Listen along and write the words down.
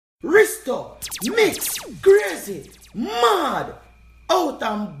Risto, mix, crazy, mad, out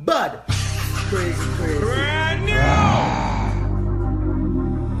and bad. Crazy, crazy. Brand new.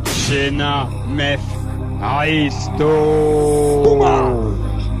 Jenna, Meth, Risto.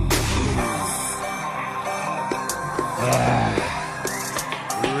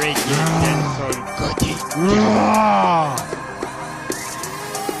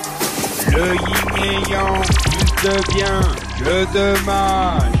 Le yin et yang, plus de bien que de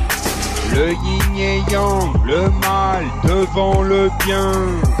mal. Le yin et yang, le mal devant le bien.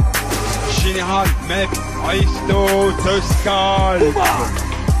 Général, mec, Risto te scalpe.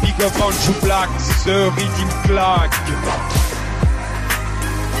 Big up en black, ce Riddim claque.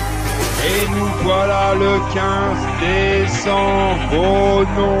 Et nous voilà le 15 décembre, oh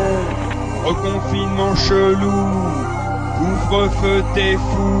non. Reconfinement chelou, couvre-feu t'es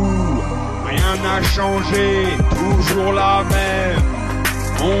fou. Rien n'a changé, toujours la même.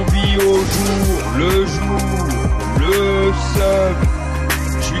 On vit au jour, le seum.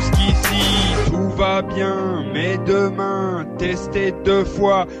 Jusqu'ici, tout va bien, mais demain, testé 2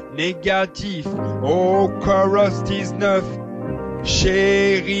 fois, négatif. Oh, Chorus 19.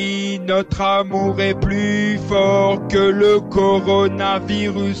 Chérie, notre amour est plus fort que le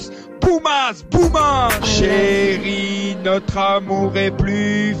coronavirus. Boumas, boumas. Chérie, notre amour est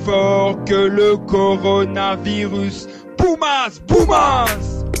plus fort que le coronavirus. Boumas,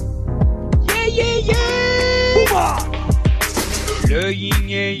 boumas. Yeah, yeah, yeah. Boumas. Le yin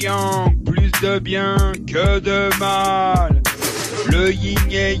et yang, plus de bien que de mal. Le yin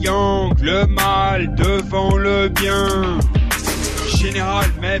et yang, le mal devant le bien. Général,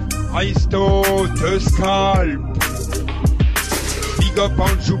 Meth, Risto te scalpe. Big up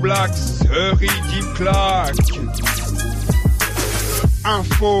en black, ce Riddim claque.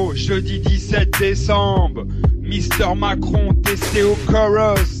 Info, jeudi 17 décembre. Mister Macron testé au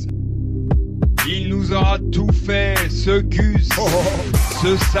Chorus. Il nous aura tout fait, ce Gus,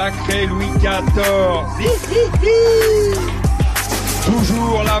 ce sacré Louis XIV.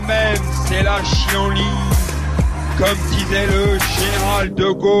 Toujours la même, c'est la chienlit. Comme disait le général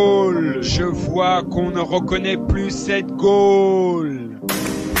de Gaulle, je vois qu'on ne reconnaît plus cette Gaule.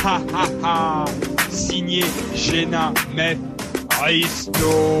 Ha ha ha, signé Jenna, Meth,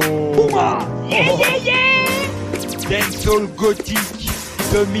 Risto. Yeah yeah yeah. Dancehall gothique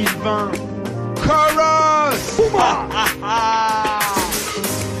 2020. Chorus.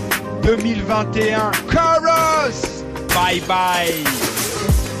 2021. Chorus. Bye bye.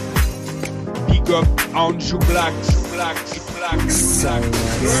 Big up Anju Black.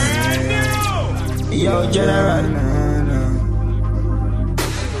 Yo, General.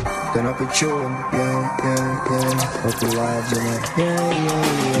 Turn up the tune. Yeah. Up the live, General.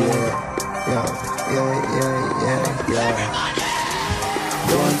 Yeah.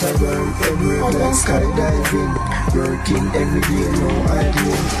 Want a girl every like skydiving. Working every day, no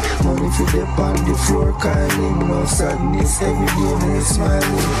idling. Money for the on the floor, calling. No sadness, every day, no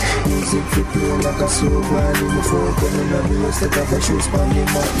smiling. Music for play like a slow violin. Before coming on the road, set up a shoes on the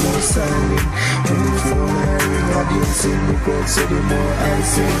mat, no styling. And the phone I ring, audience in the crowd, so the more I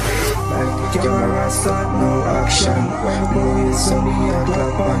sing. Like the camera start, no action. Boys on the young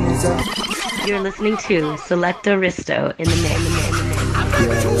clap on his up. You're listening to Selector Risto in the name.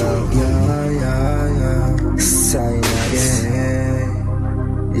 Yeah. Sign up, yeah.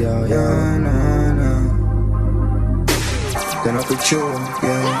 Nah. Turn up the tune,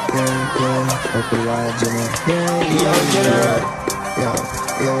 yeah. Up the live, General.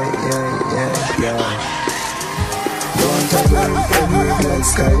 Yeah. Want a girl every like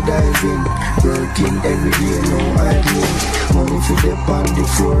skydiving. Working every day, no idling. Money for the on the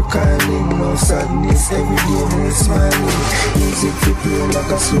floor, calling. No sadness, every day, no smiling. Music for play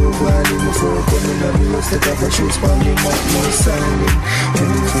like a slow violin. Before coming on the road, set up a shoes on the mat, no styling.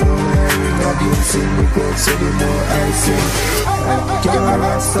 And the phone I ring, audience in the crowd, so the more I sing. Like the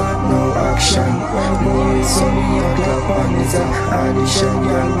camera start, no action. Boys on the young clap on his audition.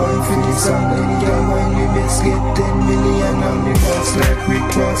 Y'all want for the song, and the girl want the best get 10 million on the box. Like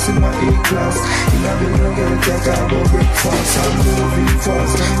Rick Ross in my A-class. In a big no girl take a go breakfast. I'm moving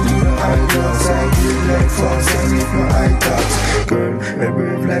fast. In my eyeglass, I breathe like fast. I make my eye taps. Girl, I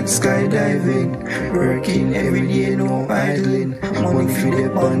brave like skydiving. Working every day, no idling. Money for the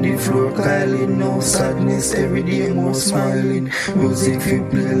on the floor, calling. No sadness, every day more smiling. Music fi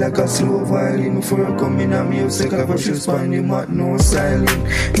play like a slow violin. Before coming on music, I was just on the mat, no styling.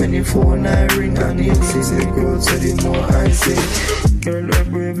 When the phone I ring and the exist the crowd, so the more I sing. Girl, we're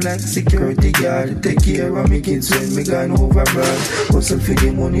brave like security guard. Take care of me kids when me gone overboard. Hustle for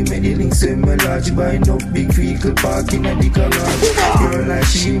the money, make the links in my large. Buy enough big vehicle parking at the garage. Girl like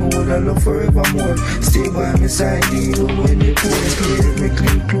she would I love forevermore. Stay by my side even when they pour it clear. Me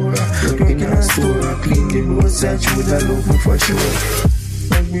clean chlora, drink in a store. Clean the roadside, she would I love me for sure.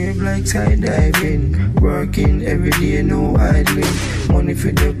 Brave like skydiving, working every day, no idling. Money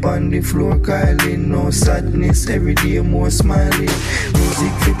for the on the floor, kyling. No sadness, every day more smiling.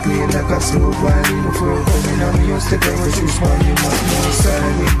 Music fi play like a slow violin. Before coming on, me used to go with shoes on you much more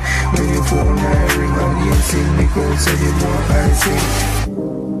silent. When your phone I ring on the sing, me crowd say you more I sing.